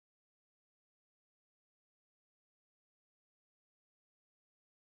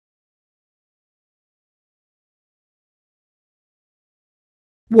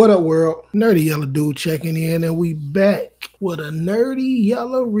What up, world? Nerdy Yellow Dude checking in, and we back with a Nerdy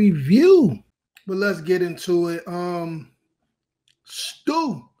Yellow review. But let's get into it.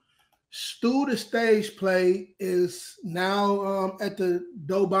 Stu, the stage play is now at the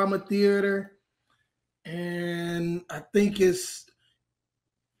Dobama Theater, and I think it's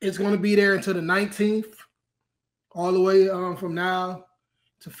going to be there until the 19th, all the way from now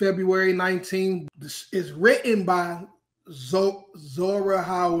to February 19th. It's written by Zora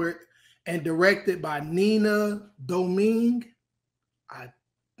Howard and directed by Nina Domingue.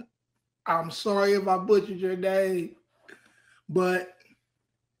 I'm sorry if I butchered your name, but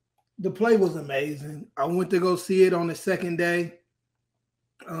the play was amazing. I went to go see it on the second day.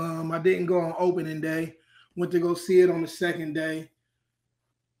 I didn't go on opening day. Went to go see it on the second day.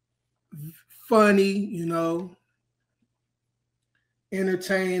 Funny,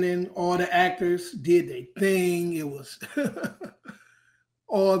 entertaining. All the actors did their thing. It was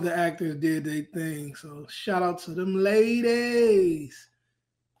all the actors did their thing. So shout out to them ladies.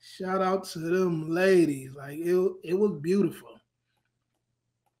 Shout out to them ladies. Like it was beautiful.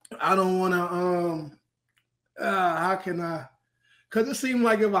 I don't want to how can I? Because it seemed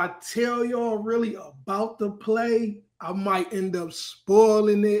like if I tell y'all really about the play, I might end up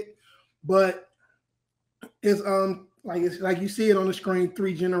spoiling it. But it's like you see it on the screen,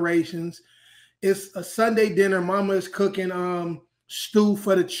 3 generations. It's a Sunday dinner. Mama is cooking stew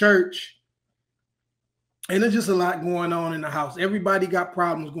for the church. And there's just a lot going on in the house. Everybody got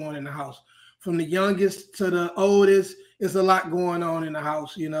problems going in the house. From the youngest to the oldest, it's a lot going on in the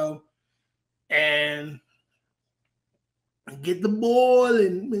house, And get the boil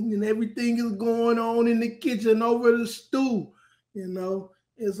and everything is going on in the kitchen over the stew,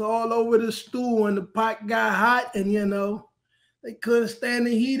 It's all over the stew and the pot got hot and, they couldn't stand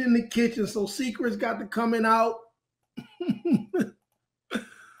the heat in the kitchen. So secrets got to coming out.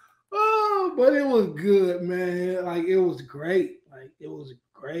 Oh, but it was good, man. Like, it was great. Like, it was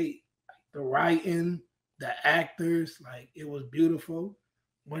great. The writing, the actors, like, it was beautiful.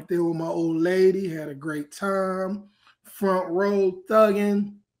 Went there with my old lady, had a great time. Front row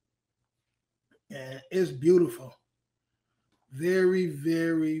thugging. And it's beautiful. Very,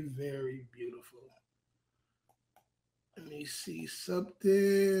 very, very beautiful. Let me see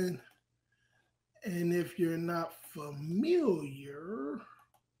something. And if you're not familiar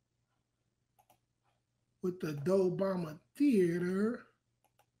with the Dobama Theater,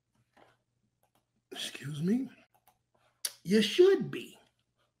 excuse me, you should be.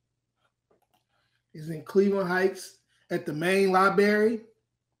 It's in Cleveland Heights at the main library.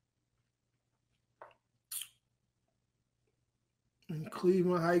 In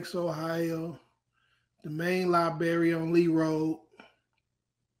Cleveland Heights, Ohio, the main library on Lee Road.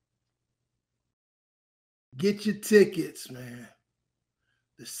 Get your tickets, man.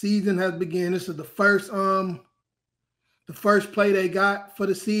 The season has begun. This is the first play they got for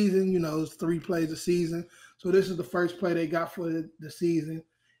the season. It's 3 plays a season. So this is the first play they got for the season.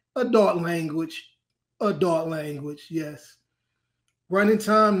 Adult language, yes. Running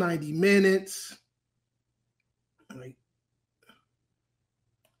time, 90 minutes.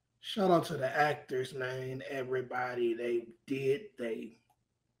 Shout out to the actors, man. Everybody, they did their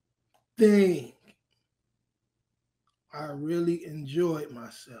thing. I really enjoyed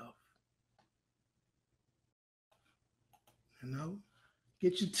myself.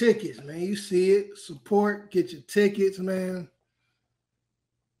 Get your tickets, man. You see it, support, get your tickets, man.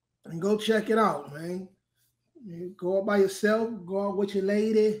 And go check it out, man. Go out by yourself, go out with your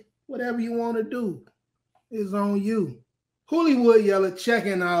lady, whatever you want to do is on you. Hollywood Yella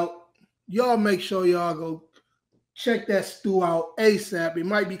checking out. Y'all make sure y'all go check that stew out ASAP. It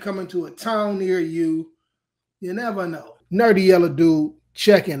might be coming to a town near you. You never know. Nerdy Yellow Dude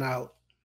checking out.